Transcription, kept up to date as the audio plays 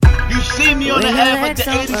me on the Ave like the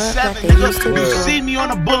 87, nigga. You see me on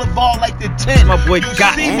the boulevard like the 10. My boy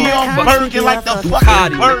got see me on Bergen like the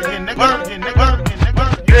fucking Bergen, nigga.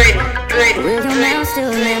 Will your mouth still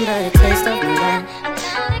remember the taste of my life?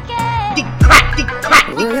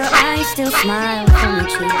 Will your eyes still smile from your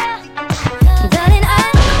cheek? Darling, I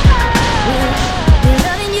will be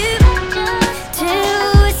loving you till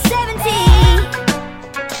we're 70.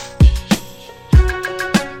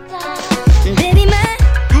 Baby, man,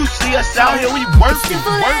 you see us out here, we working.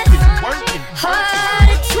 Hard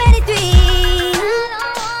at 23.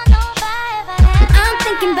 I'm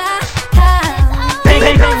thinking about how we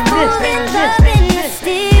fall in love in a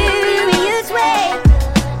mysterious way.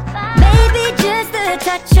 Maybe just the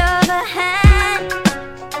touch of a hand.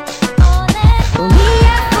 We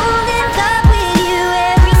are falling in love with you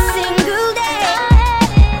every single day.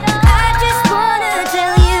 I just wanna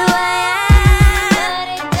tell you I am.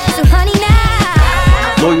 So honey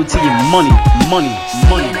now, loyalty and money.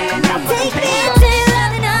 take me into your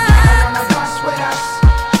loving arms.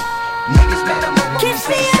 Kiss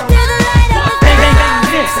me under the light of the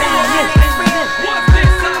place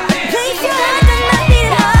your heart that might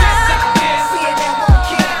beat hard.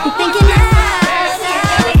 I'm thinking now,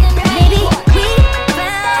 maybe we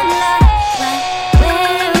found love right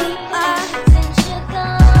where we are.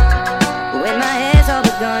 When my hair's all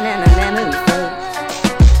but gone and my memory fades,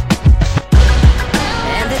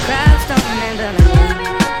 and the crowds don't remember my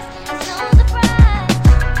name.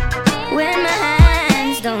 When my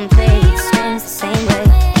hands don't play strings the same way,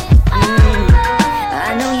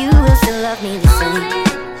 I know you will still love me the same.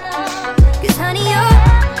 'Cause honey, you're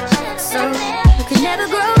so you can never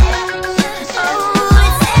grow. Oh,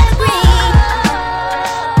 it's evergreen.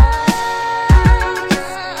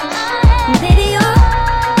 Baby, your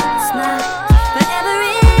smile forever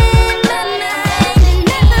in my mind and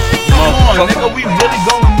memory. Come on, nigga, we really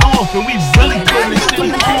going off and we